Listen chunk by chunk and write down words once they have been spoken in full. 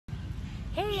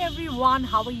Hey everyone,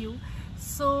 how are you?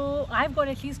 So I've got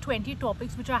at least 20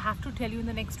 topics which I have to tell you in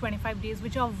the next 25 days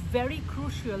which are very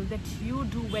crucial that you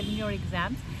do well in your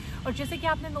exams. और जैसे कि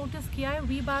आपने notice किया है,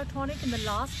 we Biotonic in the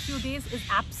last few days is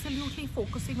absolutely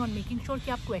focusing on making sure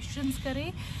कि आप questions करें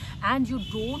and you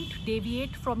don't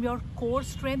deviate from your core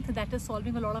strength that is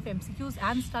solving a lot of MCQs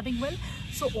and studying well.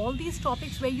 So all these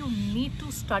topics where you need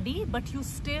to study but you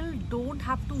still don't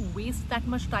have to waste that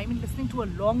much time in listening to a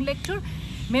long lecture.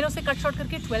 मैंने उसे cut short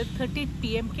करके 12:30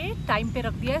 PM के time पे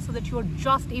रख दिया है so that you are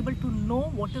just able to know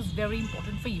what is very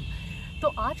important for you. तो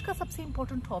आज का सबसे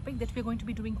important topic that we are going to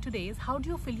be doing today is how do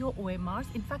you fill your OMRs.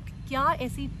 In fact क्या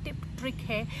ऐसी tip trick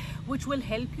है which will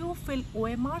help you fill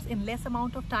OMRs in less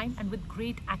amount of time and with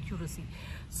great accuracy.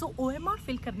 So OMR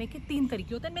fill करने के 3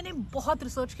 तरीके होते हैं. मैंने बहुत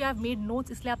रिसर्च किया, आई हैव मेड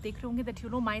नोट्स, इसलिए आप देख रहे होंगे that you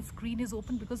know my screen is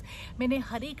open because मैंने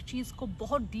हर एक चीज़ को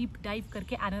बहुत डीप डाइव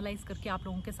करके एनालाइज करके आप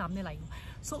लोगों के सामने लाई हूँ.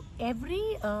 So every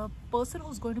person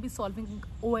who is going to be solving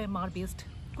OMR based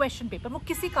question paper, वो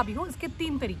किसी का भी हो, इसके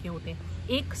 3 तरीके होते हैं.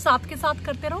 एक साथ के साथ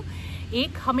करते रहो,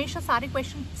 एक हमेशा सारे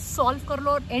क्वेश्चन सॉल्व कर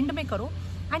लो और एंड में करो,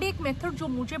 एंड एक मेथड जो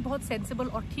मुझे बहुत सेंसिबल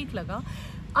और ठीक लगा,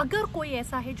 अगर कोई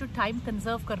ऐसा है जो टाइम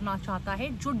कंजर्व करना चाहता है,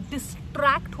 जो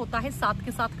डिस्ट्रैक्ट होता है साथ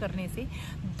के साथ करने से,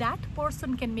 that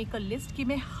person can make a list कि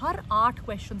मैं हर 8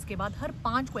 क्वेश्चंस के बाद, हर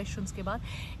 5 क्वेश्चंस के बाद,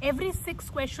 every 6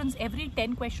 questions, every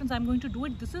 10 questions I am going to do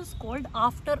it. This is called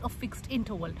after a fixed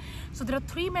interval. So there are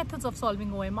 3 methods of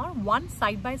solving OMR. 1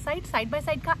 side by side. Side by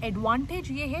side का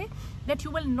advantage ये है that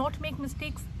you will not make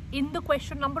mistakes in the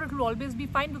question number. It will always be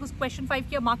fine because question 5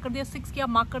 किया mark कर दिया, 6 किया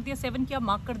mark कर दिया, 7 किया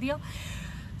मार्क कर दिया.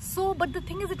 So, but the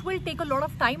thing is, it will take a lot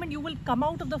of time and you will come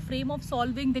out of the frame of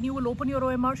solving, then you will open your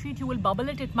OMR sheet, you will bubble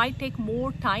it. It might take more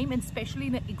time, and especially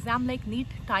in an exam like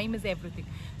NEET, time is everything.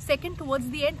 Second,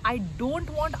 towards the end, I don't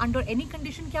want under any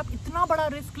condition कि आप इतना बड़ा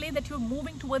risk ले that you're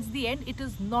moving towards the end. It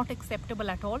is not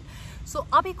acceptable at all. So,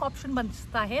 अब एक option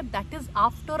बनता है, that is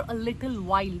after a little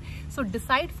while. So,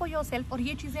 decide for yourself, और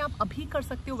ये चीज़ें आप अभी कर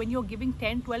सकते हो when you're giving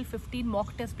 10, 12, 15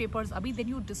 mock test papers अभी,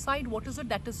 then you decide what is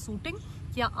it that is suiting.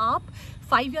 क्या आप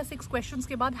 5 या 6 questions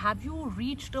के बाद have you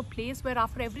reached a place where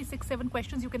after every 6-7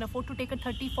 questions you can afford to take a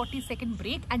 30-40 second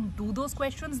break and do those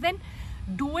questions? Then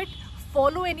do it.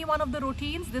 Follow any one of the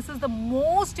routines. This is the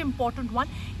most important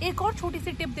one. एक और छोटी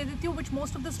सी tip दे देती हूँ which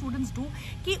most of the students do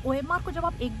कि OMR को जब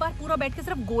आप एक बार पूरा बैठ के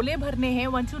सिर्फ गोले भरने हैं,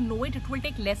 once you know it, it will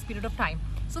take less period of time.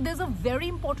 So there's a very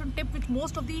important tip which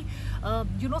most of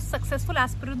the successful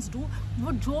aspirants do.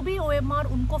 वो जो भी OMR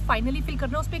उनको फाइनली फिल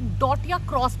करना है उस पर एक डॉट या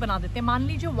क्रॉस बना देते हैं. मान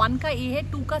लीजिए 1 का A है,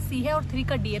 2 का C है और 3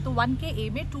 का D है, तो 1 के A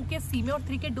में, 2 के C में और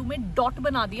 3 के D में डॉट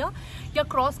बना दिया या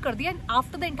क्रॉस कर दिया, and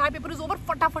after the entire paper is over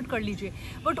फटाफट कर लीजिए.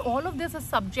 But all of this is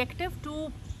subjective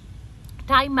to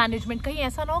time management. कहीं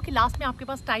ऐसा ना हो कि लास्ट में आपके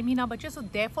पास टाइम ही ना बचे. So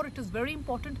therefore it is very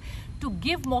important to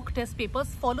give mock test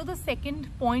papers. Follow the second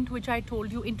point which I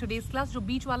told you in today's class. जो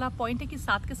बीच वाला पॉइंट है कि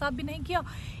साथ के साथ भी नहीं किया,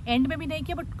 एंड में भी नहीं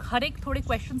किया, बट हर एक थोड़े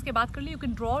क्वेश्चंस के बाद कर लिया. You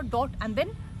can draw dot and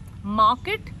then mark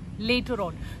it later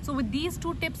on. So with these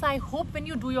 2 tips, I hope when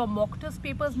you do your mock test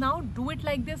papers now, do it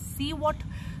like this. See what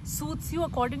suits you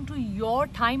according to your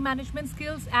time management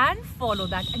skills and follow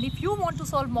that. And if you want to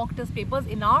solve mock test papers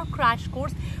in our crash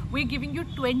course, we're giving you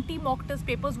 20 mock test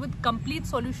papers with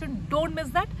complete solution. Don't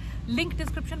miss that. Link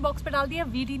description box पे डाल दिया.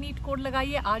 VD NEET code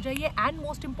लगाइए, आ जाइए. And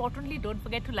most importantly, don't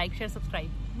forget to like, share,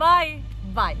 subscribe. Bye.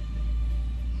 Bye.